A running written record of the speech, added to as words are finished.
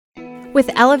With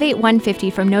Elevate 150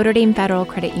 from Notre Dame Federal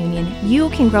Credit Union, you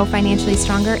can grow financially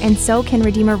stronger, and so can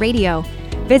Redeemer Radio.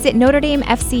 Visit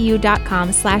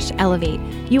NotreDameFCU.com/elevate.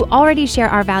 You already share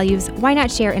our values. Why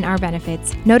not share in our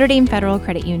benefits? Notre Dame Federal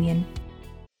Credit Union.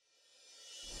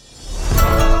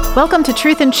 Welcome to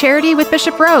Truth and Charity with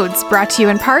Bishop Rhoades, brought to you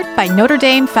in part by Notre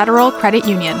Dame Federal Credit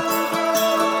Union.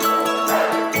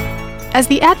 As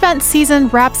the Advent season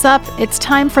wraps up, it's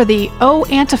time for the O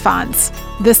Antiphons.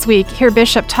 This week, hear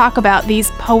Bishop talk about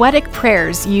these poetic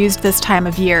prayers used this time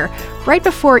of year, right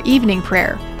before evening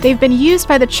prayer. They've been used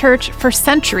by the church for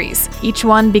centuries. Each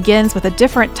one begins with a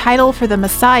different title for the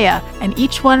Messiah, and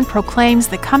each one proclaims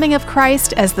the coming of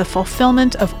Christ as the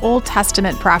fulfillment of Old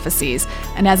Testament prophecies.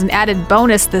 And as an added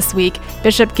bonus this week,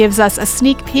 Bishop gives us a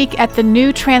sneak peek at the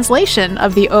new translation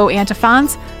of the O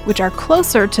Antiphons, which are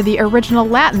closer to the original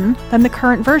Latin than the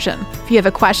current version. If you have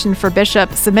a question for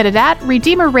Bishop, submit it at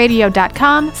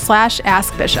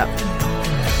redeemerradio.com/askbishop.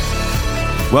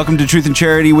 Welcome to Truth and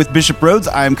Charity with Bishop Rhoades.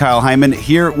 I'm Kyle Hyman,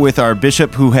 here with our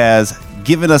bishop who has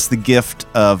given us the gift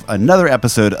of another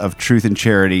episode of Truth and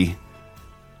Charity.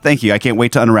 Thank you. I can't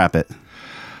wait to unwrap it.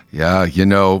 Yeah,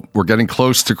 we're getting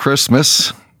close to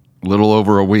Christmas, a little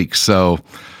over a week, so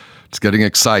it's getting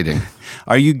exciting.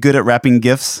 Are you good at wrapping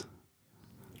gifts?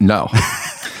 No.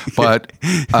 But,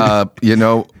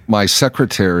 my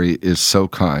secretary is so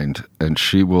kind, and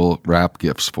she will wrap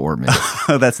gifts for me.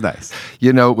 Oh, that's nice.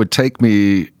 It would take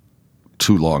me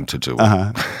too long to do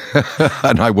it,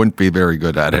 and I wouldn't be very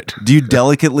good at it. Do you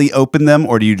delicately open them,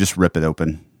 or do you just rip it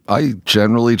open? I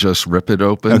generally just rip it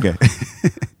open. Okay.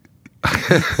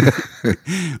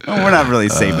 Well, we're not really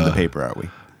saving the paper, are we?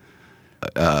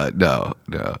 No.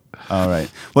 All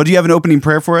right. Well, do you have an opening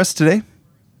prayer for us today?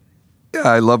 Yeah,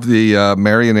 I love the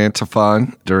Marian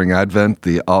antiphon during Advent,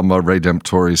 the Alma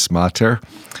Redemptoris Mater.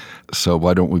 So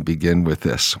why don't we begin with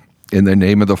this? In the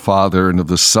name of the Father, and of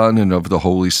the Son, and of the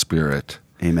Holy Spirit.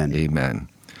 Amen. Amen.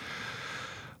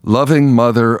 Loving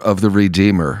Mother of the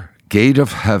Redeemer, Gate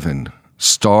of heaven,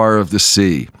 Star of the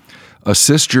sea,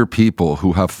 assist your people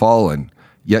who have fallen,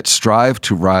 yet strive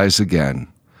to rise again.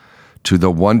 To the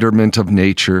wonderment of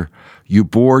nature, you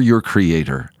bore your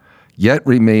Creator, yet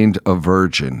remained a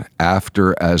virgin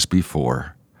after as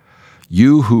before.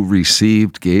 You who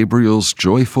received Gabriel's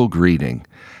joyful greeting,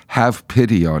 have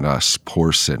pity on us,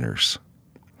 poor sinners.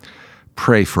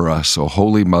 Pray for us, O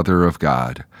Holy Mother of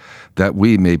God, that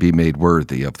we may be made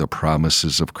worthy of the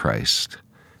promises of Christ.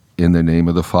 In the name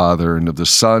of the Father, and of the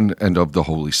Son, and of the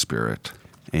Holy Spirit.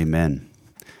 Amen.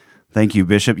 Thank you,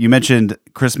 Bishop. You mentioned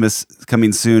Christmas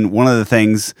coming soon. One of the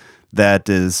things that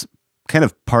is kind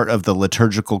of part of the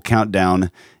liturgical countdown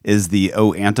is the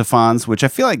O Antiphons, which I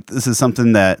feel like this is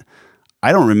something that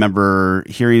I don't remember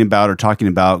hearing about or talking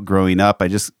about growing up. I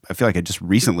feel like I just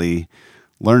recently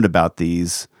learned about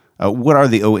these. What are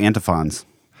the O Antiphons?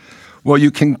 Well,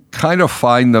 you can kind of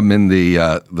find them in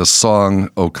the song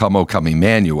O Come,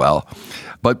 Emmanuel,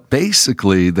 but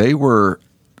basically they are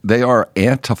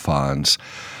antiphons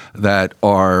that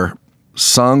are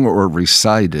sung or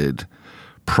recited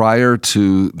prior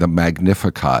to the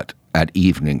Magnificat at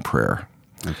evening prayer.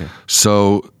 Okay.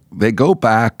 So they go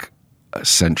back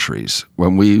centuries.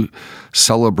 When we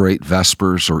celebrate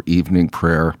Vespers or evening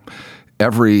prayer,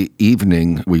 every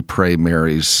evening we pray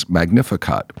Mary's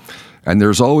Magnificat. And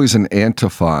there's always an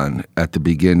antiphon at the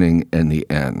beginning and the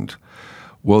end.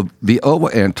 Well, the O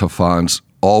antiphons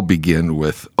all begin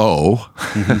with O,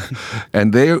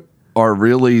 and they are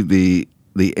really the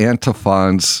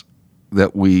antiphons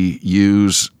that we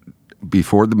use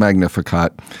before the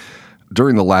Magnificat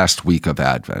during the last week of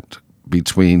Advent,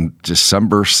 between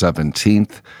December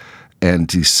 17th and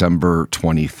December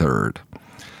 23rd.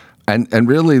 And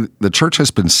really, the church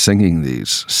has been singing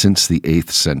these since the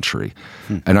 8th century.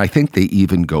 And I think they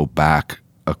even go back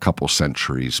a couple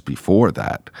centuries before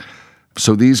that.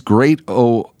 So these great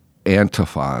O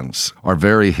antiphons are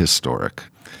very historic.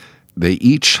 They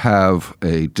each have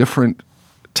a different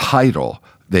title.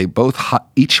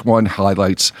 Each one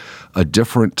highlights a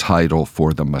different title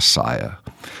for the Messiah.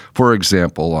 For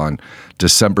example, on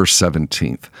December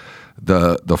 17th,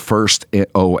 the first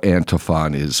O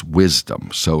antiphon is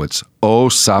wisdom. So it's O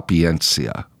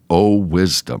sapientia, O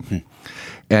wisdom.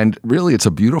 And really, it's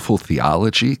a beautiful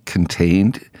theology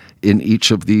contained in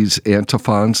each of these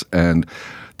antiphons, and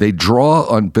they draw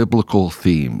on biblical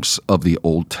themes of the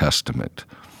Old Testament.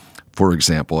 For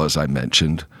example, as I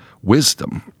mentioned,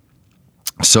 wisdom.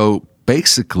 So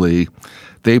basically,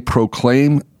 they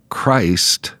proclaim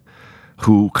Christ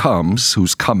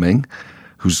who's coming,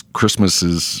 whose Christmas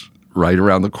is right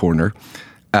around the corner,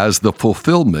 as the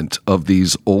fulfillment of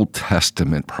these Old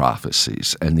Testament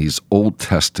prophecies and these Old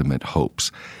Testament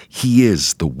hopes. He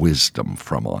is the wisdom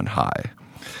from on high.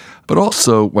 But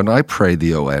also, when I pray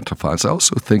the O antiphons, I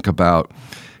also think about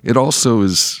it also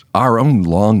is our own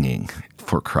longing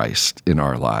for Christ in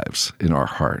our lives, in our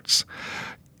hearts.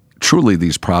 Truly,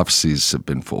 these prophecies have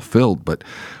been fulfilled, but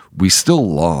we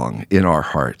still long in our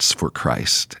hearts for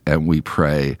Christ. And we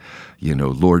pray,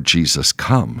 Lord Jesus,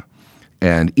 come.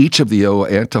 And each of the O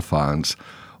antiphons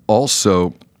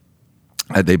also,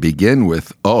 they begin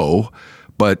with O,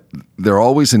 but they're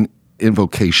always an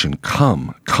invocation,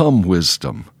 come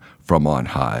wisdom from on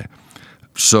high.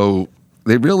 So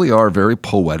they really are very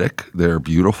poetic. They're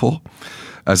beautiful.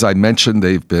 As I mentioned,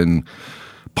 they've been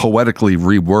poetically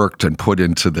reworked and put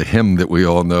into the hymn that we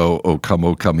all know, O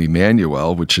come,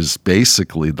 Emmanuel, which is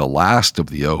basically the last of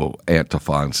the O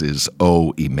antiphons is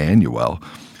O Emmanuel.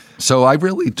 So I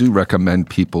really do recommend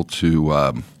people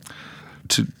to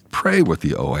pray with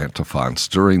the O antiphons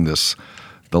during the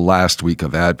last week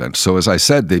of Advent. So as I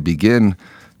said, they begin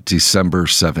December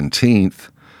 17th,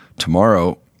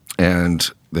 tomorrow, and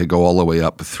they go all the way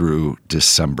up through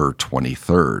December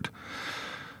 23rd.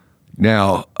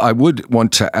 Now, I would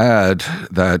want to add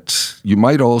that you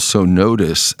might also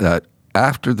notice that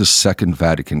after the Second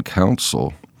Vatican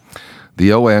Council,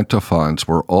 the O antiphons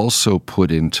were also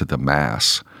put into the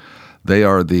Mass. They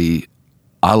are the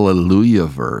Alleluia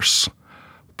verse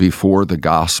before the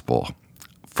Gospel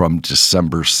from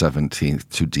December 17th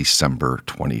to December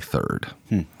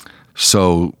 23rd.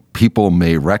 So people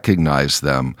may recognize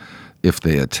them if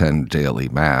they attend daily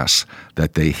Mass,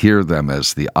 that they hear them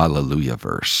as the Alleluia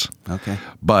verse. Okay.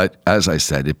 But as I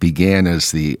said, it began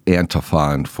as the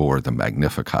antiphon for the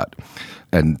Magnificat,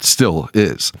 and still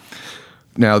is.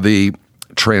 Now, the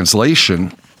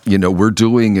translation, we're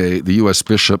doing the U.S.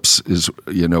 bishops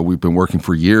we've been working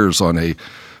for years on a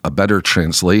better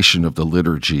translation of the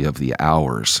Liturgy of the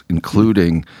Hours,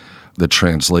 including the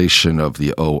translation of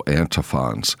the O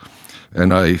antiphons.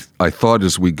 And I thought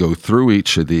as we go through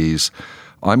each of these,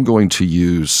 I'm going to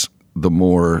use the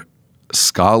more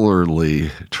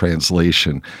scholarly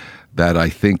translation that I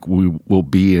think will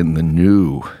be in the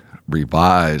new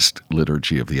revised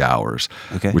Liturgy of the Hours,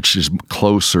 which is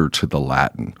closer to the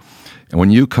Latin. And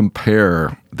when you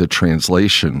compare the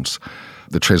translations,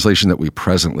 the translation that we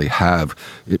presently have,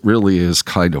 it really is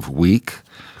kind of weak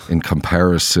in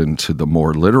comparison to the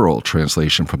more literal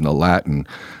translation from the Latin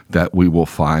that we will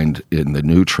find in the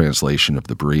new translation of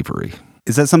the Breviary.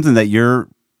 Is that something that you're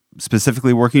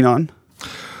specifically working on?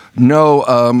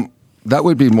 No, that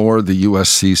would be more the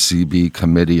USCCB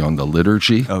Committee on the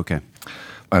Liturgy. Okay.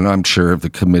 And I'm chair of the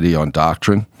Committee on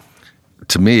Doctrine.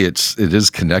 To me, it is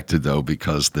connected, though,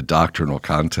 because the doctrinal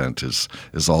content is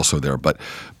also there. But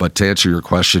to answer your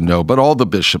question, no. But all the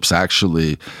bishops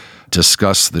actually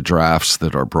discuss the drafts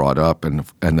that are brought up, and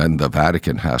then the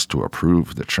Vatican has to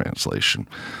approve the translation.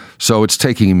 So it's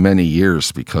taking many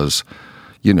years because,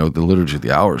 the Liturgy of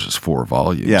the Hours is 4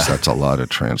 volumes. Yeah. That's a lot of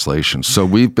translations. So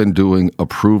we've been doing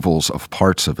approvals of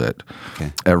parts of it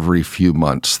every few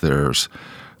months. There's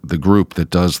the group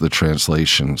that does the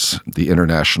translations, the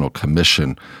International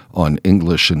Commission on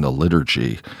English in the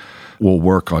Liturgy, will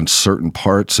work on certain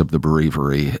parts of the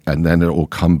Breviary, and then it will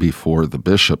come before the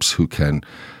bishops who can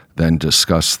then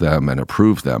discuss them and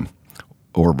approve them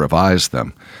or revise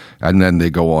them. And then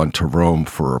they go on to Rome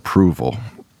for approval.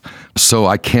 So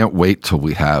I can't wait till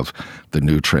we have the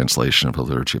new translation of the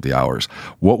Liturgy of the Hours.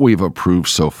 What we've approved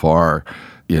so far,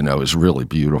 is really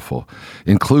beautiful,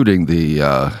 including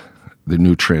the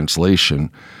new translation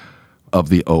of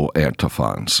the O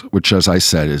antiphons, which, as I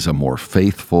said, is a more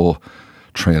faithful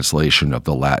translation of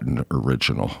the Latin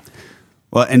original.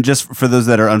 Well, and just for those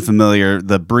that are unfamiliar,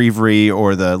 the Breviary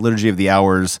or the Liturgy of the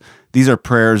Hours, these are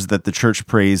prayers that the church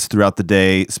prays throughout the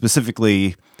day.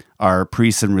 Specifically, our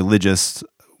priests and religious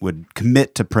would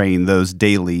commit to praying those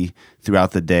daily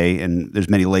throughout the day, and there's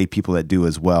many lay people that do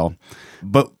as well.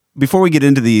 But before we get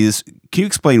into these, can you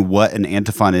explain what an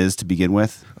antiphon is to begin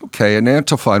with? Okay, an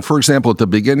antiphon, for example, at the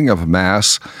beginning of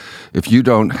Mass, if you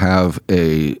don't have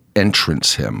an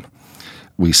entrance hymn,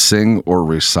 we sing or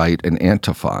recite an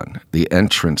antiphon, the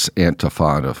entrance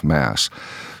antiphon of Mass.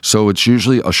 So it's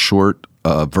usually a short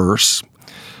verse,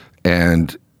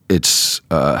 and it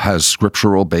has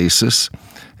scriptural basis.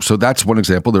 So that's one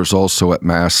example. There's also at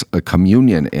Mass a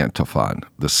communion antiphon,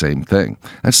 the same thing.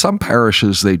 And some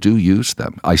parishes, they do use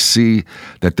them. I see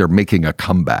that they're making a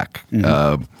comeback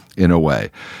in a way.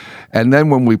 And then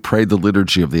when we pray the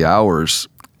Liturgy of the Hours,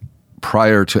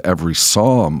 prior to every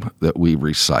psalm that we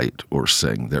recite or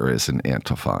sing, there is an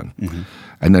antiphon. Mm-hmm.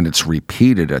 And then it's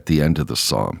repeated at the end of the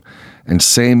psalm. And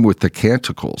same with the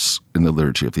canticles in the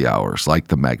Liturgy of the Hours, like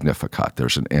the Magnificat.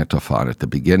 There's an antiphon at the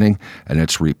beginning, and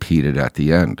it's repeated at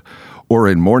the end. Or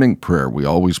in morning prayer, we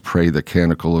always pray the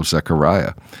Canticle of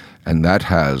Zechariah, and that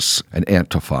has an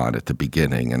antiphon at the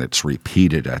beginning, and it's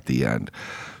repeated at the end.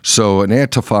 So an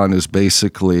antiphon is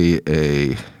basically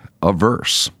a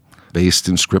verse based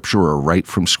in Scripture or right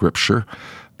from Scripture,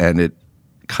 and it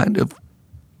kind of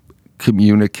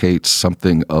communicates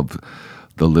something of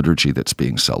the liturgy that's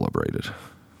being celebrated.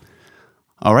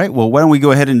 All right. Well, why don't we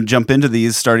go ahead and jump into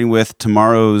these, starting with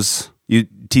tomorrow's, you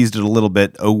teased it a little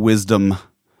bit, O Wisdom.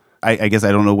 I guess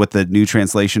I don't know what the new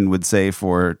translation would say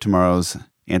for tomorrow's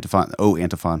antiphon, O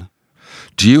Antiphon.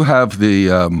 Do you have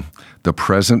the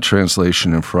present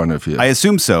translation in front of you? I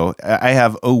assume so. I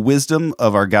have, O wisdom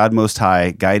of our God Most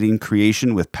High, guiding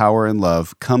creation with power and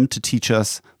love, come to teach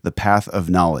us the path of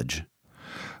knowledge.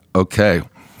 Okay.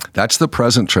 That's the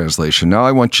present translation. Now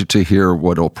I want you to hear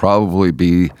what will probably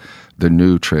be the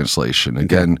new translation.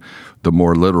 Again, the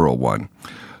more literal one.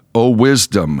 O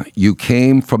wisdom, you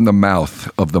came from the mouth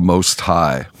of the Most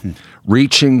High,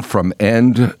 reaching from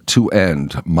end to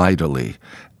end mightily,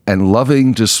 and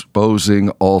loving disposing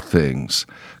all things.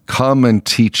 Come and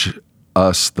teach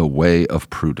us the way of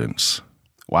prudence.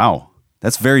 Wow.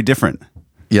 That's very different.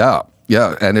 Yeah.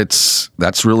 Yeah, and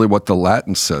that's really what the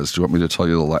Latin says. Do you want me to tell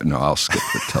you the Latin? No, I'll skip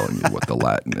telling you what the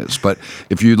Latin is. But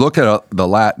if you look at the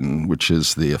Latin, which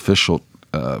is the official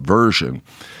version,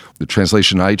 the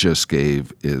translation I just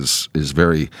gave is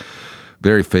very,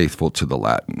 very faithful to the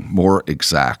Latin, more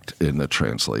exact in the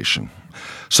translation.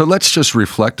 So let's just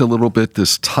reflect a little bit.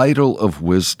 This title of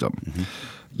wisdom. Mm-hmm.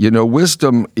 You know,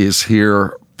 wisdom is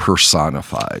here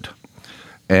personified.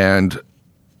 And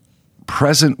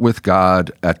present with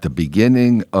God at the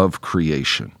beginning of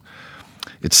creation.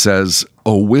 It says,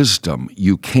 O wisdom,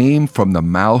 you came from the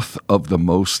mouth of the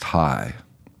Most High.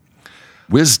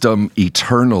 Wisdom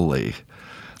eternally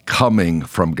coming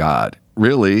from God.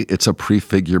 Really, it's a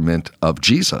prefigurement of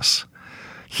Jesus.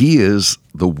 He is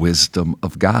the wisdom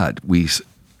of God.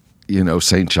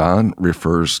 St. John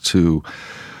refers to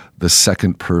the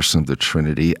second person of the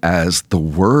Trinity as the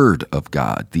Word of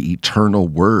God, the eternal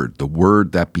Word, the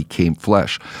Word that became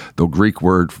flesh. The Greek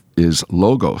word is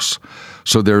logos.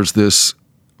 So there's this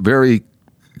very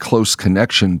close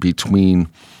connection between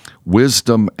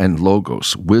wisdom and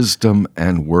logos, wisdom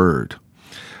and word.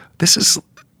 This is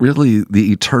really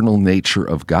the eternal nature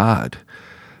of God.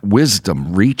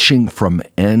 Wisdom reaching from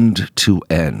end to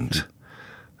end.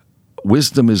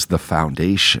 Wisdom is the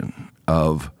foundation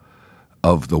of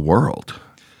the world.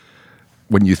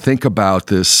 When you think about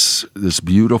this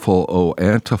beautiful O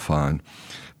Antiphon,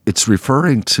 it's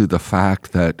referring to the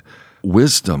fact that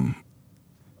wisdom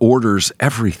orders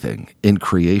everything in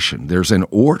creation. There's an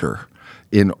order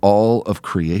in all of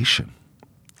creation.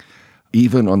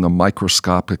 Even on the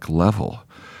microscopic level,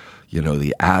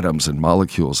 the atoms and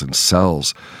molecules and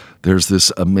cells, there's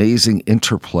this amazing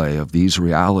interplay of these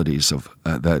realities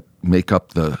that make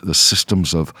up the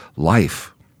systems of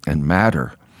life and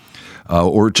matter.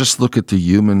 Or just look at the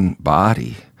human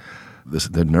body,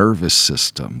 the nervous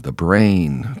system, the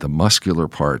brain, the muscular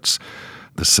parts,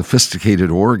 the sophisticated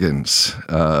organs,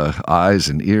 eyes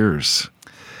and ears.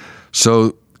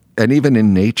 So, and even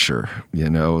in nature,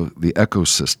 the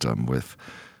ecosystem with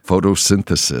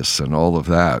photosynthesis and all of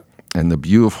that, and the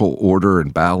beautiful order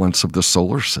and balance of the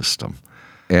solar system,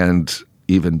 and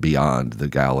even beyond the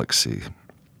galaxy.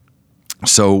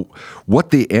 So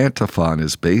what the antiphon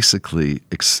is basically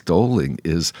extolling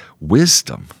is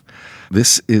wisdom.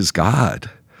 This is God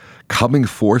coming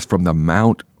forth from the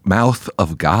mouth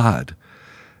of God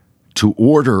to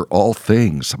order all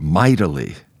things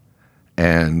mightily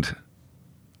and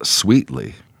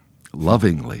sweetly,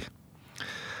 lovingly.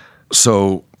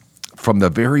 So from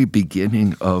the very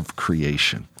beginning of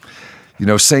creation,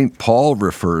 St. Paul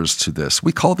refers to this.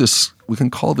 We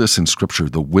can call this in Scripture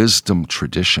the wisdom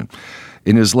tradition.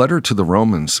 In his letter to the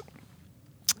Romans,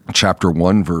 chapter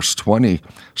 1, verse 20,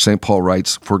 St. Paul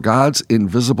writes, "For God's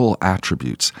invisible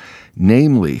attributes,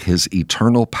 namely his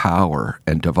eternal power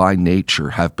and divine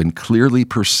nature, have been clearly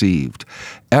perceived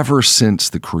ever since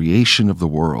the creation of the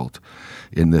world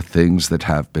in the things that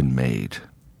have been made."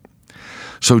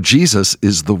 So Jesus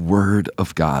is the Word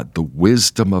of God, the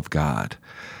wisdom of God.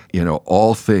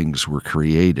 All things were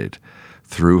created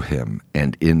through him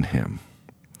and in him,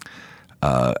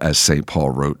 as St. Paul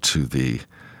wrote to the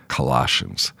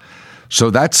Colossians. So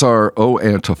that's our O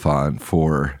Antiphon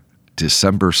for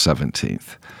December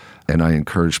 17th. And I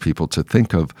encourage people to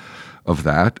think of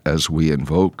that as we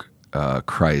invoke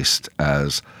Christ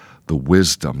as the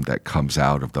wisdom that comes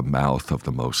out of the mouth of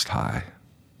the Most High.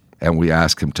 And we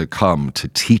ask him to come to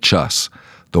teach us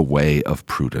the way of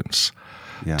prudence,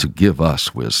 to give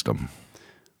us wisdom.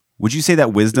 Would you say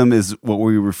that wisdom is what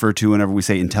we refer to whenever we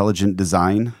say intelligent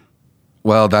design?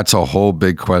 Well, that's a whole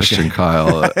big question,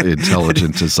 Kyle,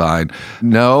 intelligent design.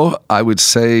 No, I would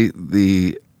say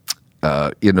there's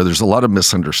a lot of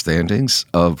misunderstandings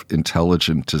of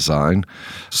intelligent design,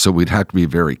 so we'd have to be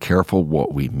very careful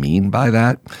what we mean by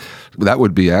that. That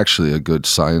would be actually a good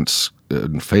science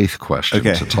and faith question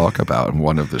to talk about in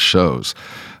one of the shows.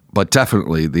 But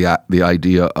definitely the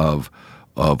idea of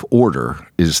order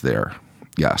is there.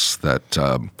 Yes, that,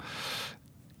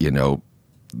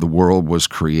 the world was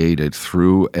created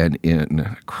through and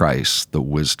in Christ, the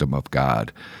wisdom of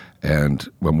God. And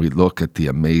when we look at the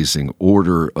amazing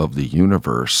order of the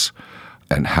universe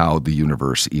and how the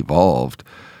universe evolved,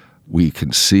 we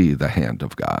can see the hand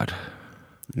of God.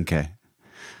 Okay.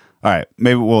 All right.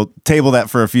 Maybe we'll table that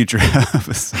for a future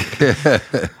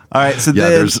episode. All right. So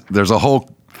there's a whole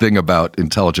thing about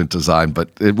intelligent design, but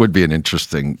it would be an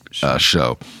interesting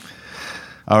show.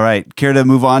 All right. Care to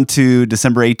move on to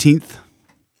December 18th?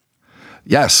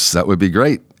 Yes, that would be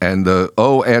great. And the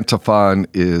O antiphon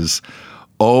is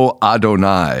O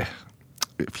Adonai.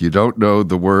 If you don't know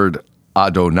the word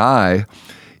Adonai,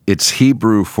 it's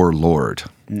Hebrew for Lord.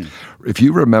 If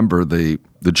you remember, the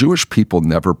Jewish people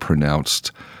never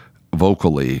pronounced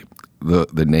vocally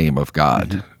the name of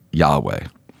God, Yahweh.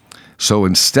 So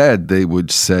instead, they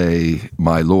would say,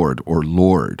 my Lord, or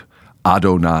Lord,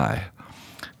 Adonai.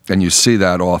 And you see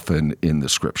that often in the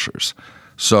scriptures.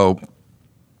 So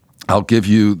I'll give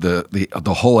you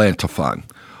the whole antiphon.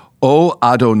 O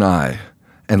Adonai,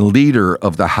 and leader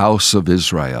of the house of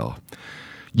Israel,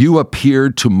 you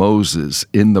appeared to Moses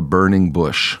in the burning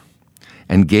bush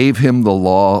and gave him the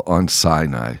law on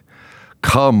Sinai.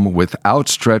 Come with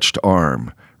outstretched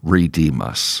arm, redeem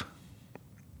us.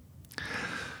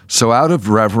 So out of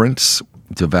reverence,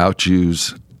 devout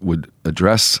Jews would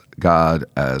address God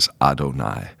as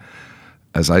Adonai.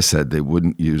 As I said, they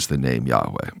wouldn't use the name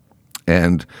Yahweh.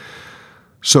 And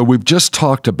so we've just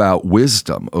talked about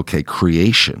wisdom,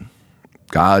 creation.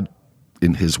 God,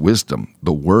 in his wisdom,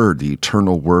 the Word, the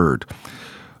eternal Word,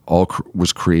 all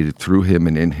was created through him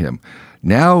and in him.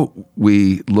 Now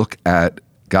we look at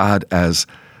God as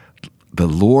the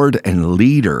Lord and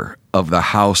leader of the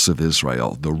house of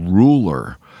Israel, the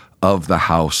ruler of the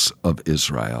house of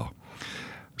Israel.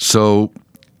 So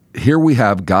here we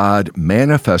have God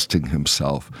manifesting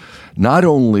himself not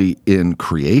only in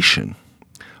creation,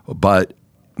 but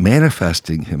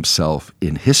manifesting himself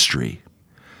in history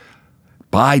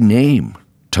by name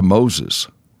to Moses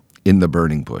in the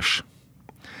burning bush.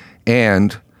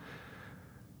 And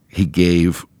he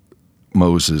gave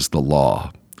Moses the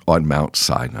law on Mount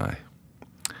Sinai.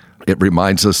 It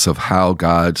reminds us of how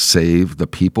God saved the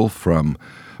people from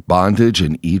bondage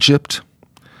in Egypt.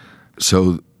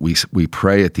 So we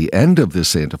pray at the end of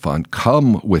this antiphon,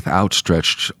 come with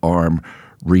outstretched arm,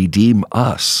 redeem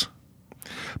us.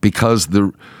 Because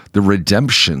the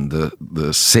redemption,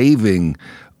 the saving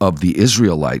of the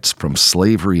Israelites from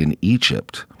slavery in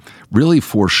Egypt really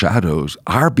foreshadows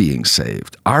our being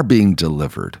saved, our being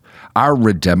delivered, our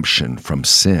redemption from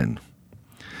sin.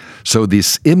 So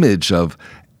this image of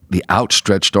the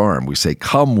outstretched arm, we say,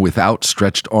 come with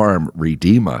outstretched arm,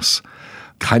 redeem us,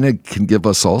 kind of can give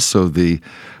us also we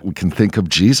can think of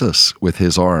Jesus with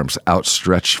his arms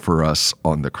outstretched for us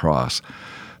on the cross,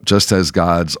 just as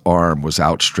God's arm was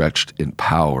outstretched in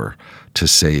power to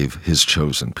save his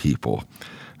chosen people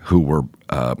who were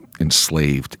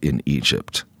enslaved in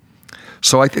Egypt.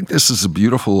 So I think this is a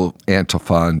beautiful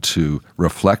antiphon to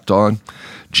reflect on.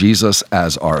 Jesus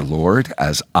as our Lord,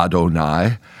 as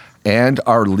Adonai, and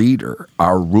our leader,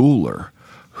 our ruler,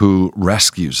 who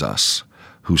rescues us,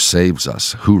 who saves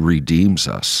us, who redeems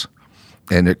us.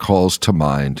 And it calls to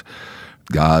mind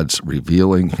God's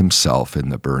revealing himself in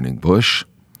the burning bush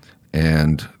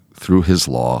and through his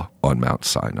law on Mount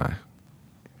Sinai.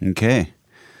 Okay.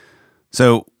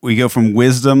 So we go from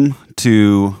wisdom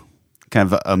to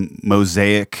kind of a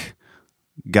Mosaic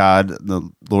God, the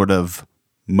Lord of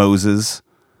Moses.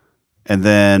 And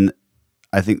then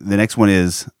I think the next one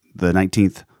is the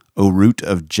 19th, O root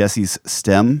of Jesse's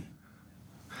stem.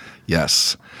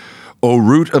 Yes. O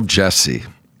root of Jesse.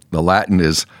 The Latin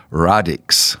is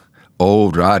radix.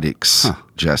 O radix,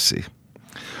 Jesse.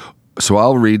 So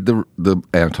I'll read the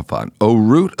antiphon. O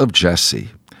root of Jesse,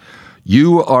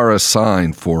 you are a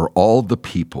sign for all the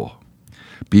people.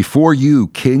 Before you,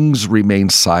 kings remain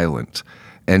silent,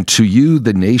 and to you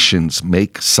the nations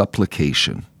make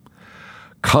supplication.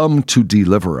 Come to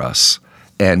deliver us,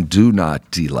 and do not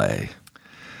delay.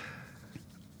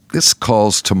 This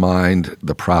calls to mind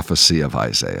the prophecy of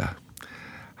Isaiah,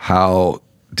 how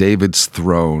David's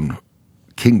throne,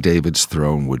 King David's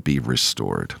throne, would be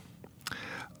restored.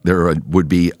 There would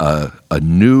be a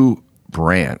new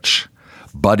branch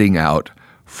budding out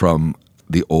from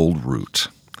the old root,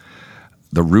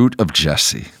 the root of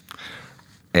Jesse.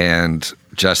 And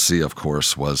Jesse, of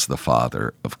course, was the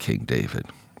father of King David.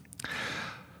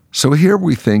 So here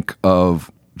we think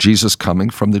of Jesus coming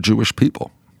from the Jewish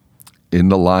people in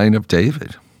the line of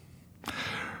David.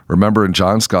 Remember in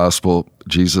John's gospel,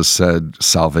 Jesus said,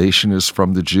 salvation is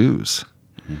from the Jews.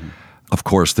 Mm-hmm. Of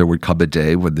course, there would come a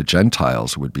day when the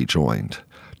Gentiles would be joined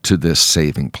to this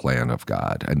saving plan of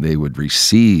God, and they would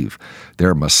receive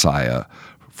their Messiah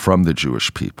from the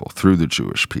Jewish people, through the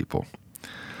Jewish people.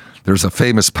 There's a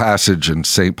famous passage in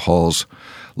St. Paul's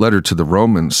letter to the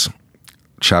Romans,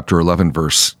 chapter 11,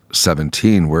 verse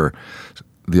 17, where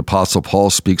the Apostle Paul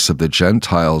speaks of the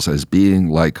Gentiles as being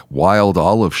like wild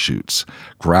olive shoots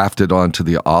grafted onto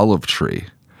the olive tree,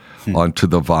 onto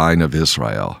the vine of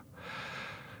Israel.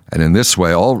 And in this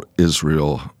way, all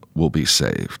Israel will be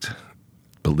saved.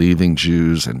 Believing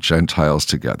Jews and Gentiles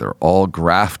together, all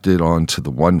grafted onto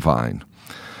the one vine,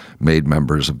 made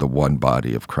members of the one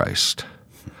body of Christ.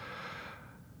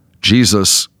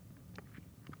 Jesus,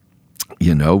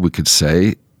 we could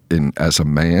say, as a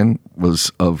man,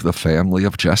 was of the family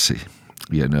of Jesse,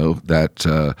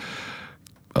 that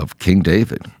of King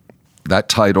David. That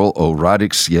title, O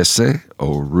Radix Jesse,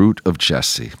 O root of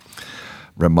Jesse,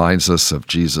 reminds us of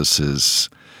Jesus's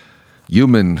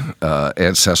human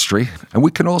ancestry. And we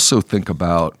can also think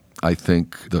about, I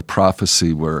think, the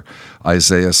prophecy where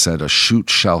Isaiah said, a shoot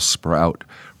shall sprout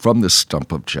from the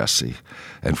stump of Jesse,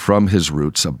 and from his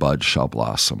roots a bud shall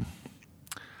blossom.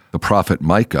 The prophet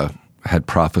Micah had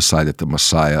prophesied that the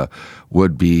Messiah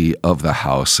would be of the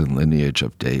house and lineage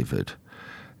of David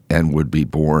and would be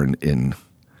born in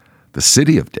the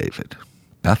city of David,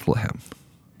 Bethlehem.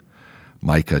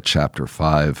 Micah chapter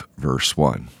 5, verse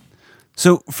 1.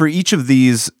 So for each of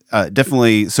these,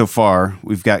 definitely so far,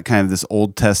 we've got kind of this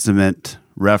Old Testament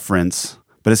reference,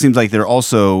 but it seems like they're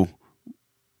also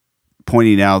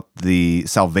pointing out the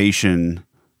salvation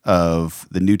of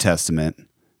the New Testament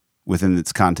within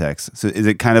its context. So is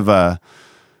it kind of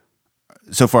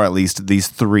so far at least, these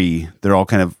three, they're all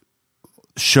kind of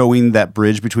showing that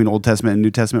bridge between Old Testament and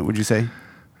New Testament, would you say?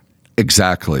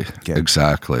 Exactly. Okay.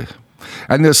 Exactly.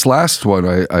 And this last one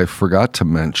I forgot to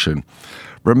mention.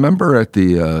 Remember at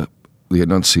the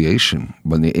Annunciation,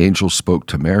 when the angel spoke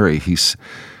to Mary,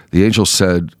 the angel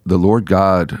said, the Lord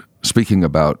God, speaking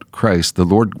about Christ, the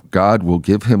Lord God will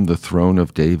give him the throne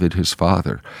of David his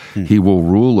father. He will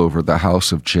rule over the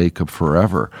house of Jacob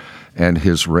forever, and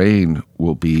his reign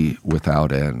will be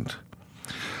without end.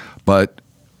 But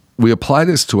we apply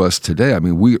this to us today. I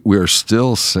mean, we are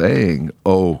still saying,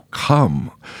 oh,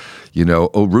 come,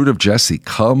 O root of Jesse,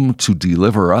 come to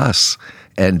deliver us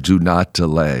and do not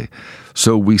delay.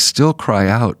 So we still cry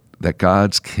out that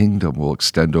God's kingdom will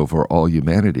extend over all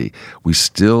humanity. We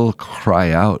still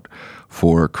cry out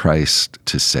for Christ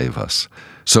to save us.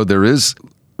 So there is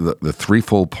the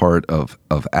threefold part of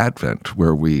Advent,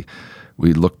 where we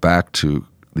look back to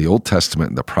the Old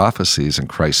Testament and the prophecies and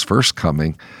Christ's first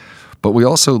coming, but we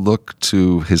also look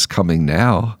to his coming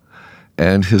now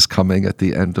and his coming at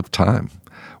the end of time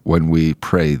when we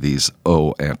pray these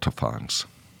O antiphons.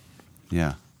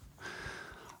 Yeah.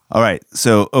 All right.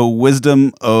 So, O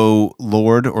wisdom, O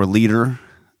Lord or leader,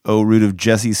 O root of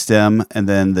Jesse's stem, and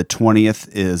then the 20th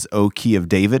is O key of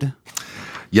David.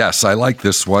 Yes, I like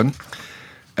this one,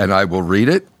 and I will read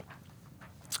it.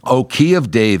 O key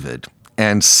of David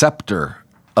and scepter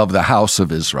of the house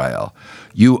of Israel,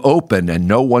 you open and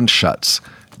no one shuts.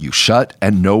 You shut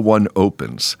and no one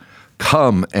opens.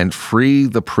 Come and free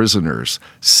the prisoners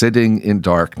sitting in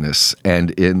darkness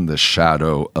and in the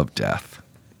shadow of death.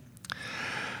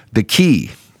 The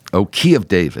key, O key of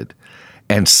David,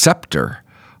 and scepter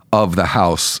of the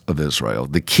house of Israel.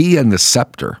 The key and the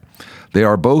scepter, they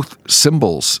are both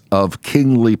symbols of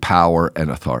kingly power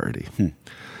and authority.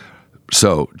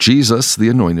 So Jesus, the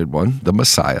anointed one, the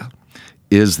Messiah,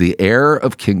 is the heir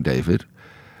of King David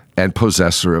and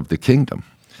possessor of the kingdom.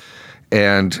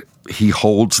 And he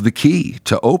holds the key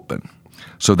to open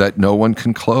so that no one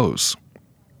can close.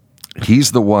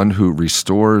 He's the one who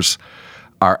restores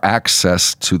our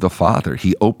access to the Father.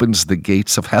 He opens the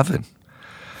gates of heaven,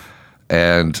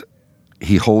 and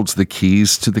he holds the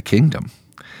keys to the kingdom.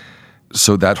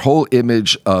 So that whole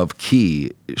image of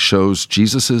key shows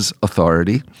Jesus's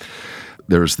authority.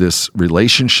 There's this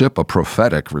relationship, a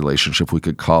prophetic relationship, we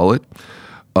could call it,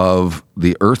 of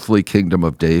the earthly kingdom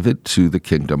of David to the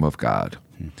kingdom of God.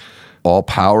 All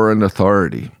power and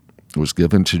authority was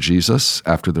given to Jesus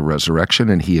after the resurrection,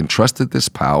 and he entrusted this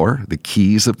power, the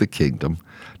keys of the kingdom,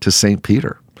 to St.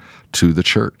 Peter, to the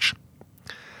church.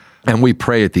 And we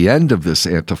pray at the end of this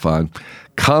antiphon,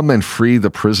 come and free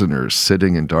the prisoners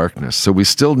sitting in darkness. So we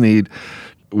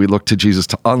look to Jesus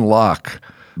to unlock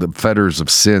the fetters of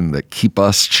sin that keep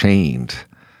us chained.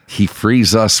 He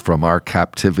frees us from our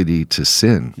captivity to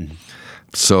sin. Mm-hmm.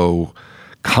 So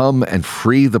come and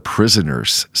free the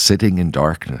prisoners sitting in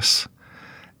darkness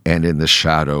and in the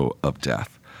shadow of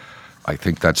death. I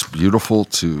think that's beautiful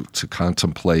to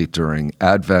contemplate during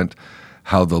Advent,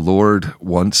 how the Lord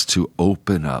wants to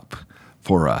open up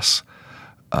for us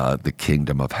the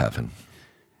kingdom of heaven.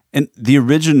 And the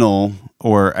original,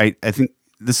 or I think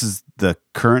this is the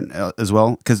current as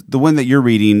well, because the one that you're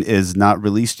reading is not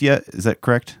released yet. Is that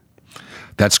correct?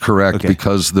 That's correct, okay.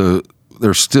 Because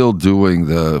they're still doing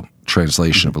the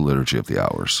translation of a Liturgy of the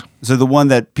Hours. So the one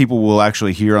that people will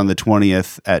actually hear on the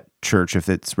 20th at church, if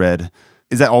it's read,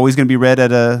 is that always going to be read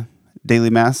at a daily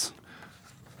Mass?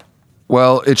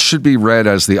 Well, it should be read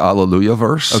as the Alleluia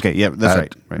verse. Okay, yeah,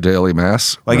 that's right. Daily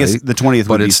Mass. Well, I guess the 20th would be Sunday,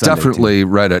 but it's definitely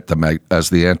read at as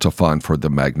the antiphon for the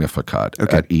Magnificat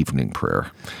at evening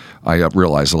prayer. I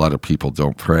realize a lot of people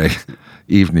don't pray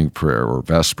evening prayer or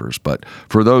Vespers, but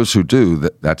for those who do,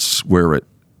 that's where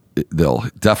they'll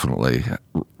definitely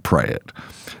pray it.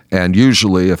 And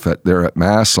usually if they're at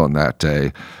Mass on that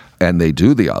day and they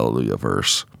do the Alleluia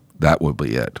verse, that will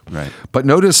be it. Right. But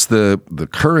notice the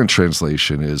current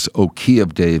translation is, O Key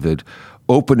of David,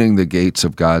 opening the gates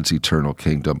of God's eternal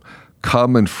kingdom,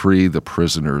 come and free the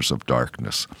prisoners of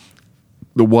darkness.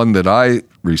 The one that I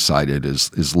recited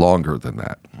is longer than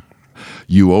that.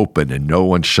 You open and no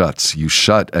one shuts. You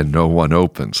shut and no one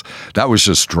opens. That was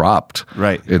just dropped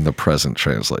in the present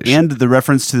translation. And the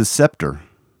reference to the scepter.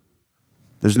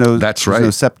 There's no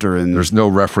scepter in. There's no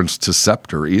reference to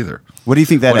scepter either. What do you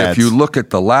think that adds? But if you look at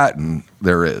the Latin,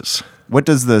 there is. What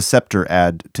does the scepter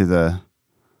add to the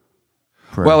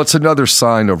prayer? Well, it's another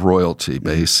sign of royalty,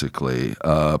 basically.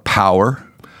 Power,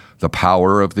 the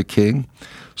power of the king.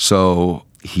 So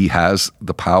he has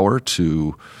the power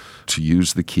to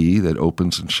use the key that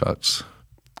opens and shuts.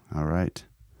 All right.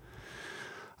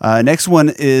 Next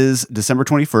one is December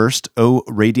 21st. O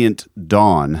Radiant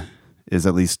Dawn is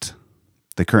at least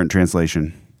the current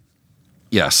translation.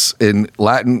 Yes. In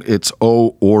Latin, it's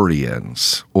O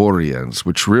Oriens,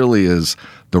 which really is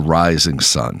the rising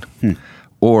sun,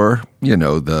 or,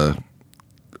 the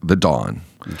dawn.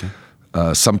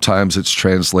 Okay. Sometimes it's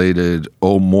translated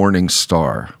O Morning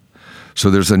Star. So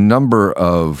there's a number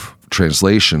of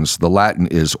translations. The Latin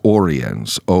is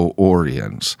Oriens, O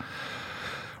Oriens.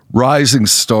 Rising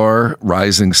star,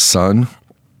 rising sun,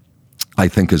 I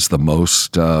think is the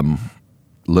most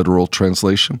literal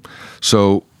translation.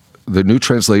 So the new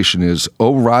translation is,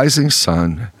 O rising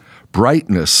sun,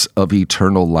 brightness of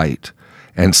eternal light,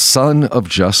 and sun of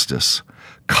justice,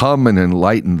 come and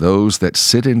enlighten those that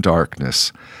sit in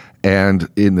darkness and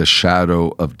in the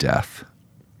shadow of death.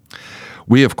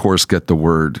 We, of course, get the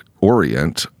word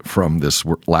Orient from this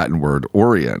Latin word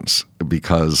Oriens,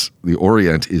 because the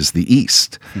Orient is the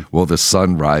east. Well, the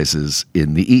sun rises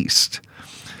in the east.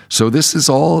 So this is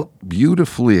all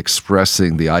beautifully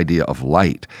expressing the idea of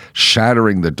light,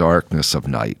 shattering the darkness of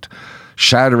night,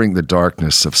 shattering the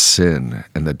darkness of sin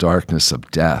and the darkness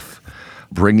of death,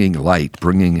 bringing light,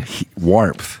 bringing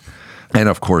warmth. And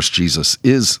of course, Jesus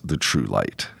is the true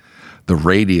light, the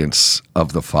radiance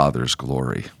of the Father's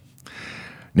glory.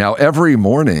 Now, every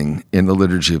morning in the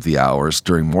Liturgy of the Hours,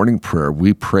 during morning prayer,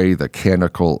 we pray the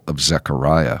Canticle of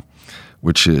Zechariah,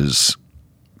 which is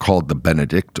called the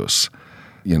Benedictus.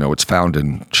 It's found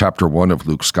in chapter 1 of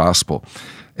Luke's Gospel.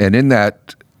 And in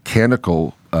that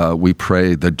canticle, we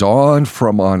pray, the dawn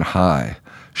from on high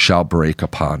shall break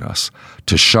upon us,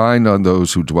 to shine on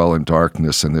those who dwell in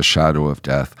darkness and the shadow of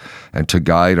death, and to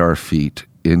guide our feet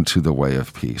into the way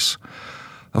of peace.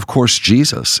 Of course,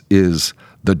 Jesus is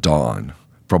the dawn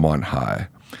from on high.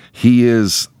 He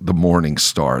is the morning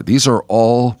star. These are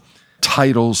all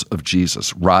titles of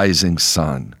Jesus, rising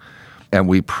sun. And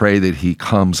we pray that he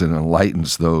comes and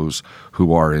enlightens those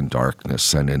who are in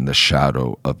darkness and in the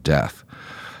shadow of death.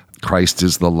 Christ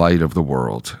is the light of the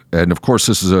world. And of course,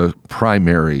 this is a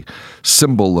primary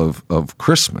symbol of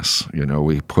Christmas.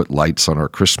 We put lights on our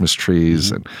Christmas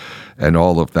trees and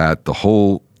all of that. The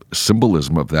whole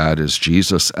symbolism of that is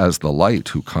Jesus as the light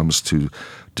who comes to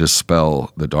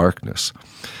dispel the darkness.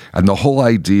 And the whole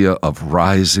idea of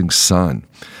rising sun.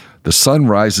 The sun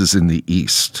rises in the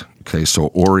east. So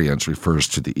Oriens refers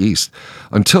to the east.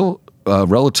 Until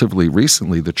relatively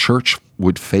recently, the church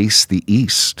would face the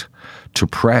east to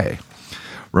pray.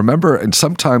 Remember, and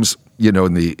sometimes,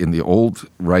 in the old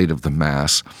rite of the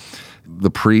Mass,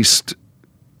 the priest,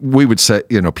 we would say,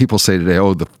 people say today,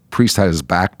 oh, the priest had his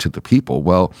back to the people.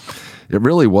 Well, it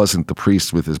really wasn't the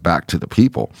priest with his back to the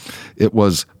people. It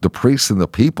was the priest and the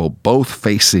people both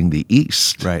facing the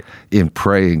east, right, in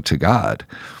praying to God.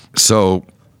 So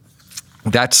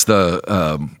that's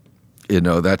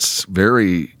that's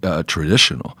very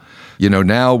traditional.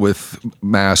 Now with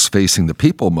Mass facing the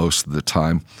people most of the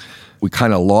time, we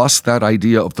kind of lost that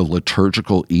idea of the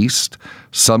liturgical east.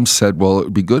 Some said, well, it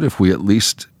would be good if we at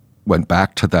least went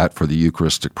back to that for the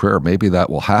Eucharistic prayer. Maybe that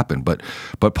will happen. But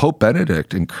Pope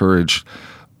Benedict encouraged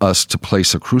us to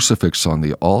place a crucifix on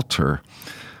the altar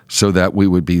so that we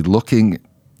would be looking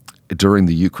during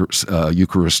the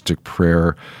Eucharistic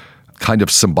prayer kind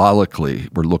of symbolically.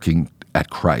 We're looking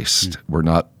at Christ. We're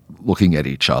not looking at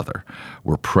each other.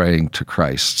 We're praying to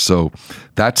Christ. So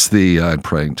that's the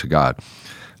praying to God.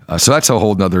 So that's a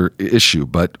whole nother issue.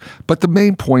 But the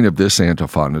main point of this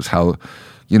antiphon is how,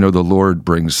 the Lord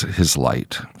brings his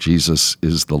light. Jesus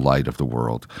is the light of the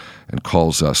world and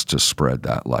calls us to spread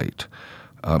that light.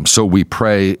 So we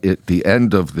pray at the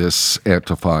end of this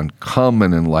antiphon, come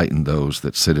and enlighten those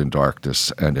that sit in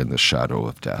darkness and in the shadow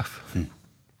of death.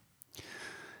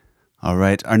 All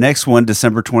right. Our next one,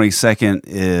 December 22nd,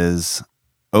 is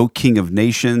O King of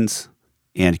Nations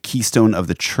and Keystone of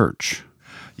the Church.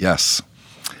 Yes.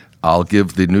 I'll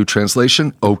give the New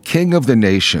Translation. O King of the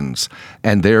nations,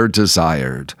 and their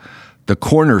desired, the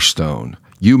cornerstone,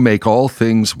 you make all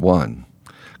things one.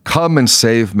 Come and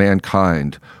save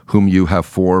mankind, whom you have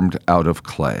formed out of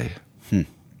clay.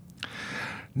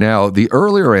 Now, the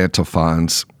earlier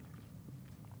antiphons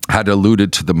had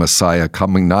alluded to the Messiah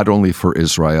coming not only for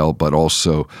Israel, but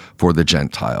also for the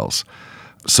Gentiles.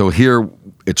 So here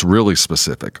it's really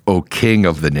specific. O King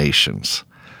of the nations.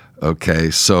 Okay,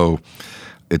 so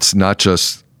it's not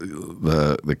just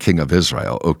the King of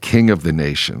Israel, O King of the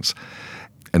nations.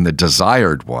 And the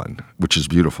desired one, which is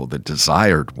beautiful, the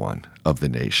desired one of the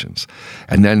nations.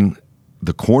 And then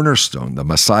the cornerstone, the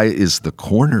Messiah is the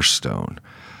cornerstone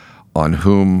on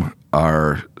whom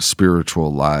our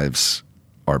spiritual lives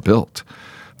are built.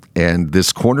 And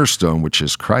this cornerstone, which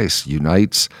is Christ,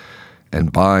 unites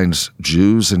and binds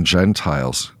Jews and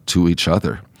Gentiles to each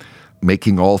other,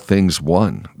 making all things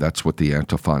one. That's what the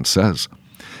antiphon says.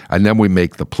 And then we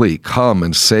make the plea, come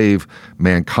and save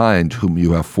mankind whom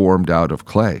you have formed out of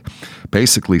clay.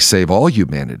 Basically, save all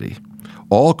humanity,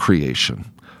 all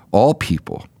creation, all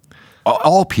people.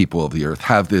 All people of the earth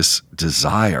have this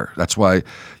desire. That's why,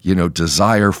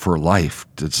 desire for life,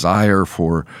 desire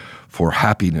for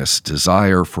happiness,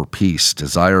 desire for peace,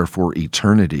 desire for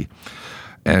eternity.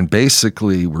 And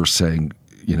basically, we're saying,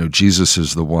 Jesus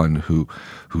is the one who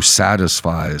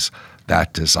satisfies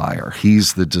that desire.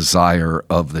 He's the desire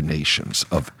of the nations,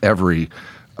 of every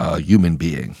human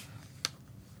being.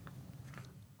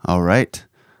 All right.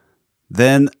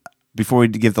 Then, before we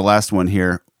give the last one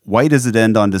here, why does it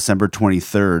end on December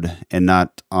 23rd and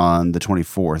not on the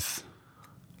 24th?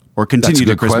 Or continue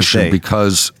to Christmas question, Day?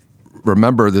 Because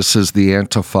remember, this is the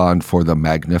antiphon for the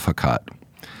Magnificat.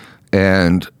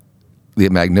 And the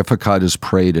Magnificat is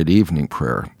prayed at evening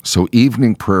prayer. So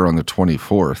evening prayer on the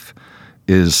 24th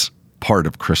is part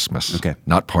of Christmas,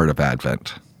 not part of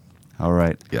Advent. All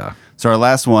right. Yeah. So our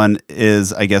last one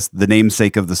is, I guess, the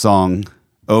namesake of the song,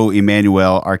 O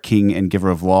Emmanuel, our King and Giver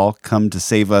of Law, come to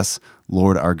save us,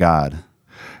 Lord our God.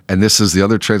 And this is the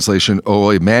other translation, O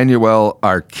Emmanuel,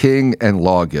 our King and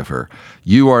Lawgiver.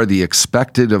 You are the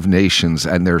expected of nations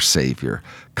and their Savior.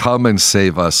 Come and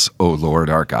save us, O Lord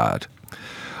our God.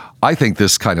 I think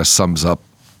this kind of sums up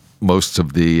most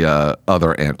of the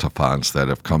other antiphons that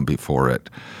have come before it.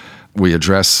 We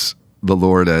address the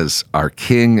Lord as our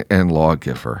King and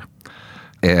Lawgiver.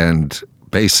 And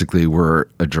basically, we're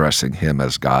addressing him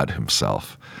as God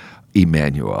himself.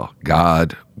 Emmanuel,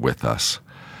 God with us.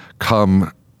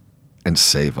 Come and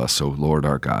save us, O Lord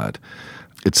our God.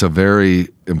 It's a very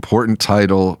important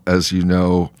title, as you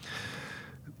know.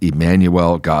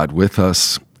 Emmanuel, God with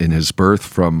us. In his birth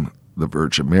from the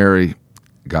Virgin Mary,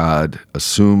 God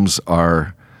assumes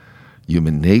our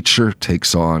human nature,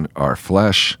 takes on our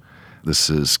flesh.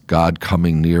 This is God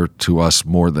coming near to us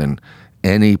more than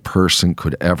any person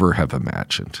could ever have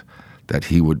imagined, that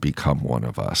he would become one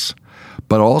of us.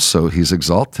 But also he's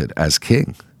exalted as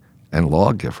King and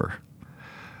Lawgiver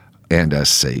and as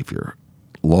Savior,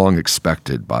 long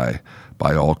expected by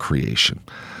all creation.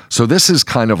 So this is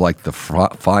kind of like the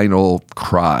final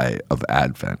cry of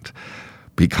Advent,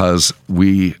 because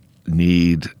we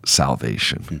need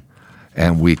salvation.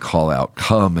 And we call out,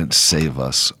 come and save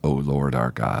us, O Lord our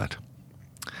God.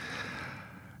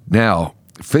 Now,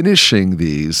 finishing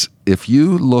these, if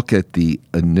you look at the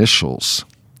initials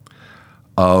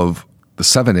of the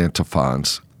 7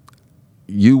 antiphons,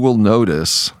 you will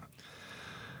notice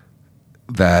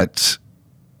that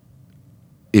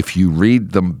if you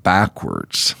read them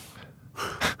backwards,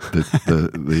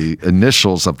 the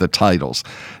initials of the titles,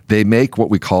 they make what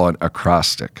we call an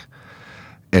acrostic.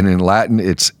 And in Latin,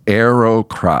 it's aero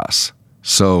cras.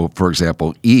 So, for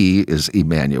example, E is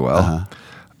Emmanuel.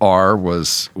 R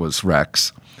was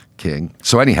Rex, king.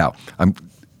 So anyhow,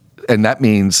 and that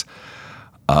means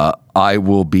I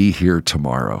will be here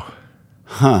tomorrow.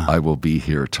 I will be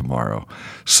here tomorrow.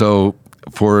 So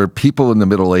for people in the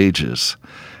Middle Ages,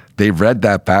 they read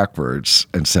that backwards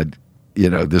and said,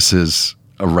 this is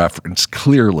a reference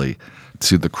clearly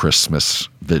to the Christmas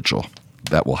vigil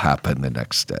that will happen the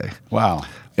next day. Wow.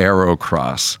 Aero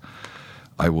cras,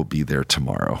 I will be there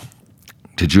tomorrow.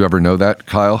 Did you ever know that,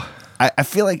 Kyle? I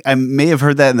feel like I may have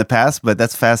heard that in the past, but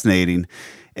that's fascinating.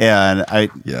 And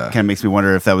kind of makes me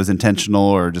wonder if that was intentional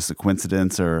or just a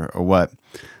coincidence or what.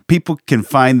 People can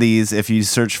find these if you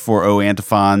search for O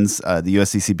antiphons. The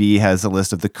USCCB has a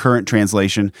list of the current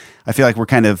translation. I feel like we're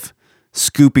kind of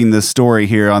scooping the story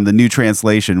here on the new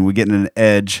translation. We're getting an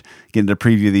edge, getting to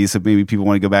preview these, so maybe people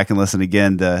want to go back and listen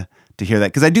again to hear that.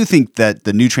 Because I do think that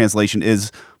the new translation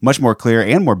is much more clear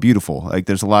and more beautiful. Like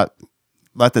there's a lot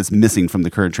that's missing from the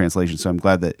current translation. So I'm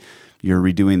glad that you're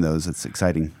redoing those. It's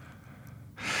exciting.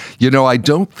 I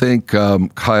don't think,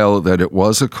 Kyle, that it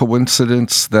was a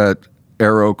coincidence that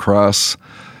aero cras,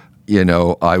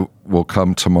 I will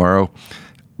come tomorrow.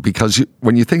 Because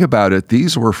when you think about it,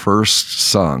 these were first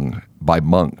sung by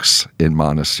monks in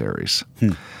monasteries.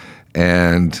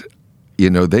 And,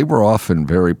 they were often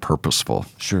very purposeful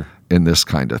in this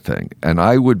kind of thing. And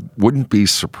I wouldn't be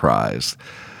surprised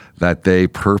that they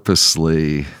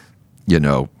purposely,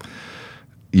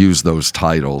 use those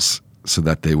titles so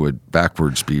that they would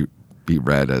backwards be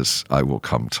read as I will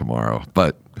come tomorrow.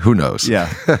 But who knows?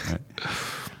 Yeah. All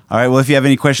right. Well, if you have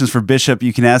any questions for Bishop,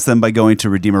 you can ask them by going to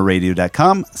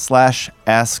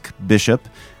redeemerradio.com/askbishop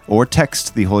or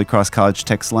text the Holy Cross College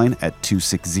text line at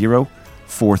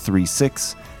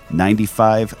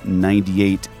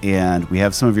 260-436-9598. And we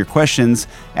have some of your questions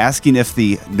asking if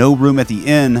the no room at the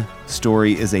inn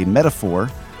story is a metaphor,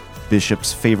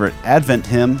 Bishop's favorite Advent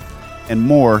hymn, and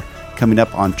more coming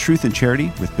up on Truth and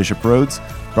Charity with Bishop Rhoades,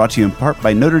 brought to you in part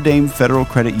by Notre Dame Federal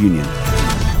Credit Union.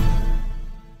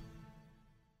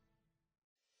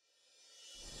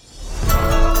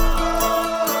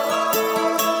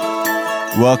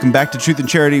 Welcome back to Truth and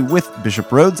Charity with Bishop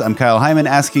Rhoades. I'm Kyle Hyman,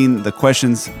 asking the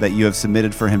questions that you have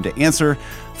submitted for him to answer.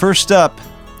 First up,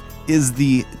 is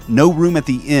the no room at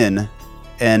the inn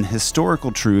an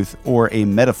historical truth or a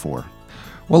metaphor?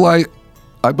 Well,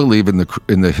 I believe in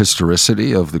the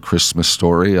historicity of the Christmas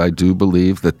story. I do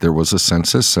believe that there was a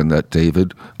census and that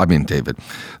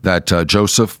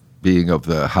Joseph, being of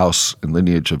the house and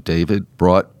lineage of David,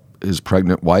 brought his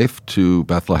pregnant wife to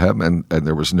Bethlehem and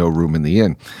there was no room in the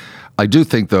inn. I do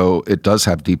think, though, it does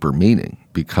have deeper meaning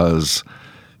because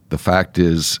the fact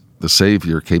is the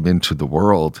Savior came into the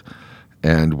world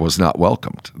and was not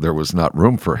welcomed. There was not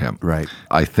room for him. Right.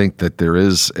 I think that there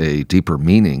is a deeper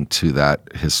meaning to that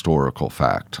historical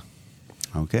fact.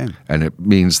 Okay. And it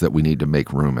means that we need to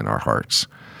make room in our hearts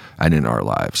and in our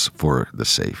lives for the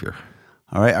Savior.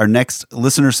 All right. Our next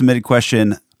listener-submitted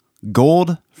question,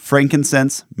 gold,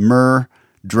 frankincense, myrrh,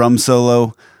 drum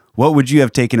solo. What would you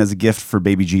have taken as a gift for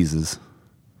baby Jesus?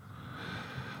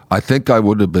 I think I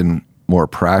would have been more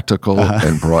practical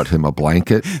and brought him a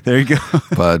blanket. There you go.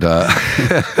 But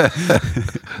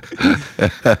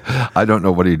I don't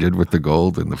know what he did with the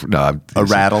gold and a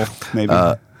rattle, maybe.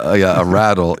 A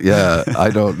rattle. Yeah, I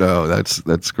don't know.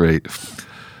 That's great.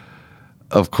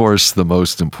 Of course, the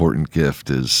most important gift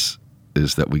is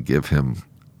that we give him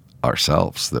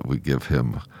ourselves, that we give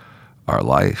him our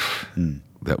life,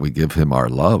 that we give him our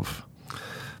love.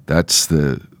 That's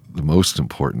the most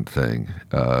important thing.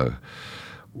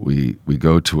 We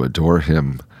go to adore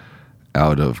him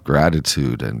out of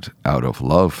gratitude and out of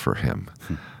love for him.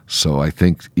 So I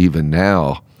think even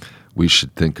now we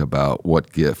should think about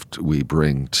what gift we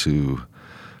bring to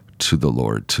the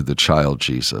Lord, to the child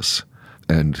Jesus.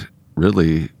 And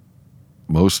really,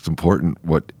 most important,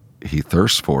 what he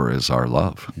thirsts for is our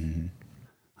love. Mm-hmm.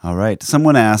 All right.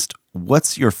 Someone asked,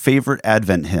 what's your favorite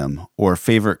Advent hymn or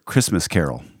favorite Christmas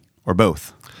carol, or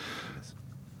both?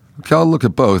 Okay, I'll look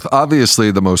at both.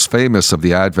 Obviously, the most famous of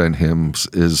the Advent hymns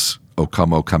is O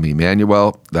Come,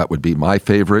 Emmanuel. That would be my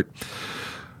favorite.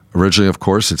 Originally, of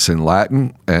course, it's in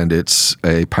Latin, and it's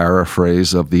a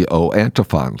paraphrase of the O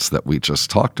antiphons that we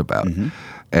just talked about. Mm-hmm.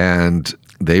 And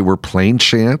They were plain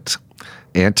chant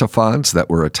antiphons that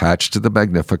were attached to the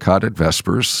Magnificat at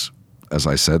Vespers, as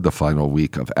I said, the final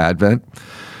week of Advent.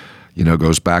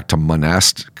 Goes back to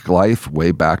monastic life,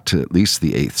 way back to at least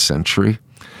the 8th century.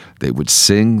 They would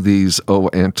sing these O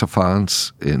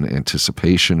antiphons in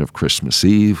anticipation of Christmas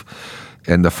Eve.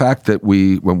 And the fact that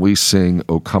when we sing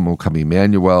O come,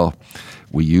 Emmanuel,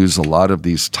 we use a lot of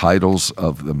these titles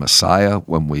of the Messiah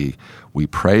when we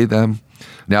pray them.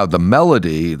 Now, the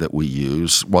melody that we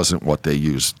use wasn't what they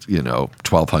used,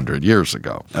 1,200 years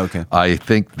ago. Okay. I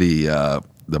think the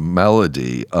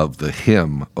melody of the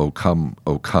hymn "O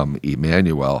Come,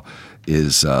 Emmanuel"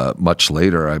 is much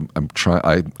later.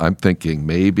 I'm thinking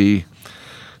maybe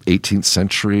 18th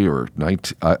century or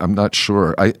 19th. I'm not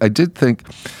sure. I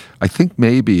think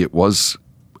maybe it was.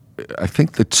 I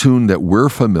think the tune that we're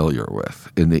familiar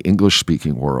with in the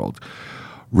English-speaking world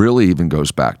really even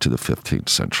goes back to the 15th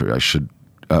century.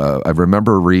 I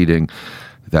remember reading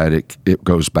that it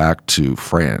goes back to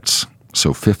France.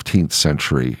 So 15th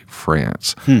century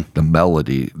France, the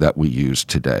melody that we use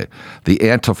today. The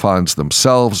antiphons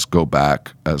themselves go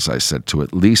back, as I said, to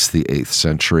at least the 8th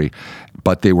century,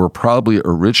 but they were probably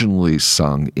originally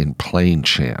sung in plain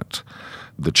chant.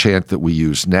 The chant that we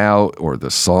use now, or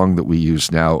the song that we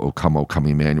use now, O come,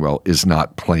 Emmanuel, is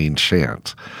not plain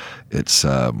chant. It's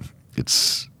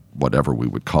whatever we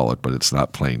would call it, but it's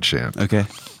not plain chant. Okay.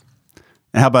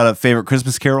 And how about a favorite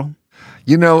Christmas carol?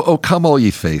 O come all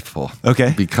ye faithful.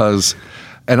 Okay.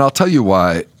 And I'll tell you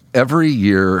why. Every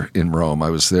year in Rome, I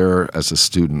was there as a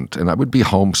student, and I would be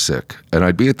homesick, and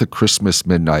I'd be at the Christmas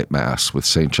midnight mass with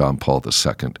St. John Paul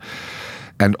II.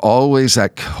 And always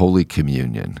at Holy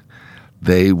Communion,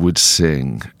 they would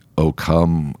sing, O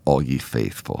come all ye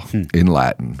faithful, in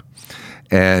Latin.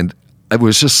 And it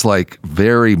was just like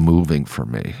very moving for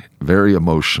me, very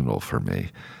emotional for me.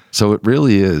 So it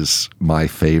really is my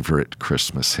favorite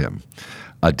Christmas hymn,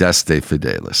 Adeste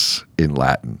Fidelis in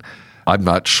Latin. I'm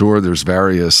not sure. There's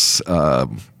various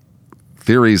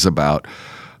theories about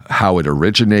how it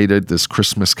originated, this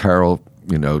Christmas carol.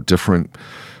 Different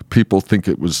people think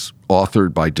it was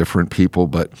authored by different people,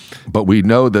 but we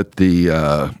know that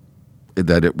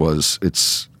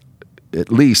it's at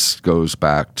least goes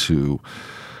back to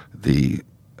the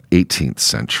 18th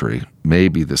century,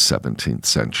 maybe the 17th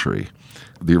century.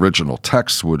 The original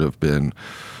text would have been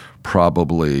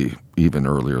probably even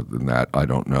earlier than that. I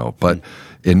don't know. But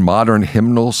in modern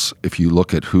hymnals, if you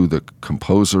look at who the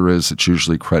composer is, it's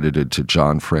usually credited to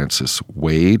John Francis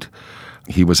Wade.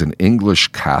 He was an English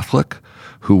Catholic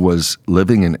who was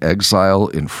living in exile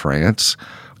in France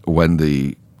when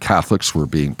the Catholics were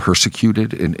being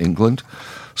persecuted in England.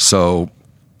 So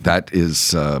that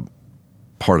is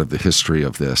part of the history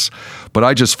of this. But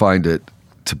I just find it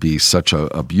to be such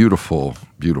a beautiful,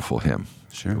 beautiful hymn.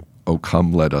 Sure. O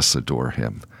come, let us adore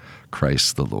him,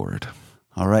 Christ the Lord.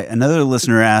 All right. Another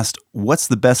listener asked, what's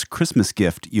the best Christmas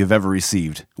gift you've ever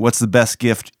received? What's the best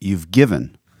gift you've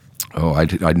given? Oh,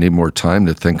 I need more time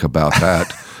to think about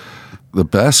that. The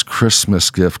best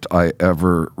Christmas gift I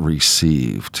ever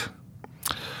received.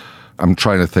 I'm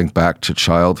trying to think back to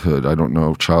childhood. I don't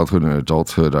know, childhood and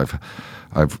adulthood.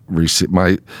 I've received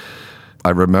I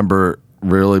remember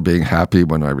really being happy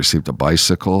when I received a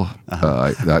bicycle.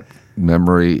 That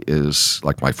memory is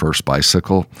like my first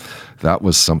bicycle. That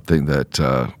was something that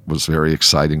was very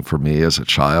exciting for me as a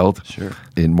child. Sure.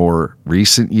 In more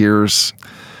recent years,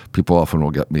 people often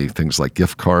will get me things like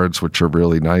gift cards, which are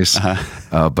really nice.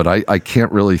 But I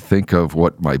can't really think of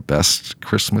what my best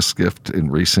Christmas gift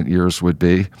in recent years would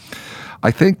be.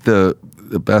 I think the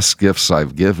best gifts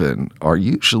I've given are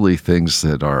usually things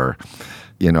that are,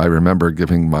 I remember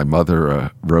giving my mother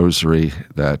a rosary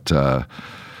that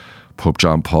Pope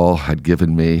John Paul had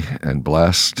given me and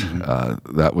blessed.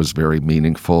 Mm-hmm. That was very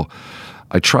meaningful.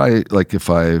 I try, like if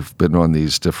I've been on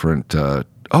these different,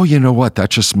 you know what? That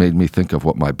just made me think of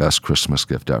what my best Christmas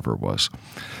gift ever was.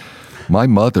 My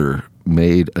mother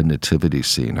made a nativity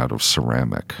scene out of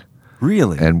ceramic.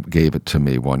 Really? And gave it to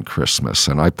me one Christmas.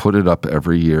 And I put it up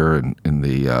every year in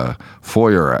the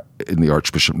foyer in the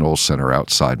Archbishop Knowles Center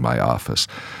outside my office.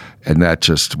 And that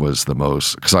just was the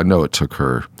most, because I know it took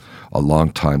her a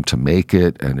long time to make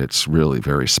it, and it's really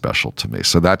very special to me.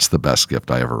 So that's the best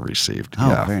gift I ever received. Oh,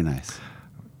 yeah. Very nice.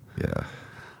 Yeah.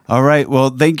 All right.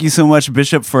 Well, thank you so much,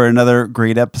 Bishop, for another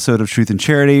great episode of Truth and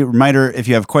Charity. Reminder, if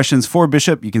you have questions for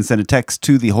Bishop, you can send a text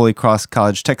to the Holy Cross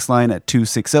College text line at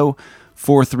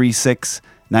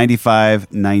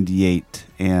 260-436-9598.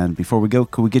 And before we go,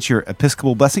 could we get your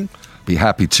Episcopal blessing? Be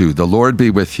happy to. The Lord be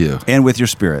with you. And with your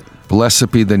spirit.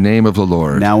 Blessed be the name of the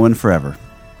Lord. Now and forever.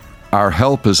 Our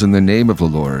help is in the name of the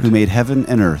Lord. Who made heaven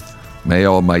and earth. May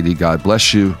Almighty God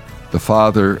bless you, the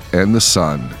Father, and the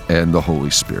Son, and the Holy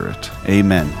Spirit.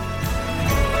 Amen.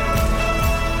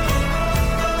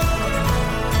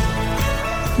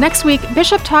 Next week,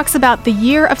 Bishop talks about the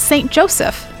year of St.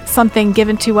 Joseph, something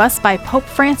given to us by Pope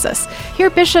Francis. Hear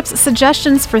Bishop's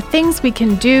suggestions for things we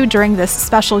can do during this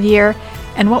special year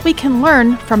and what we can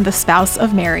learn from the spouse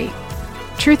of Mary.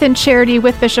 Truth and Charity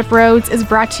with Bishop Rhoades is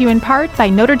brought to you in part by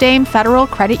Notre Dame Federal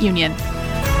Credit Union.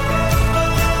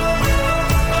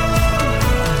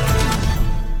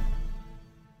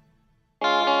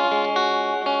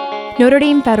 Notre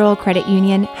Dame Federal Credit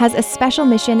Union has a special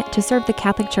mission to serve the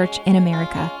Catholic Church in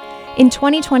America. In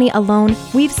 2020 alone,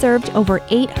 we've served over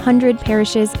 800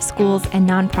 parishes, schools, and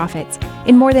nonprofits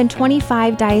in more than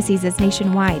 25 dioceses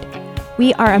nationwide.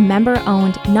 We are a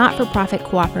member-owned, not-for-profit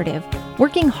cooperative,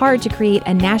 working hard to create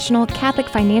a national Catholic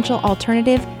financial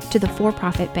alternative to the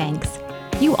for-profit banks.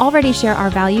 You already share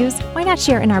our values, why not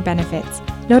share in our benefits?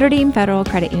 Notre Dame Federal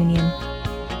Credit Union.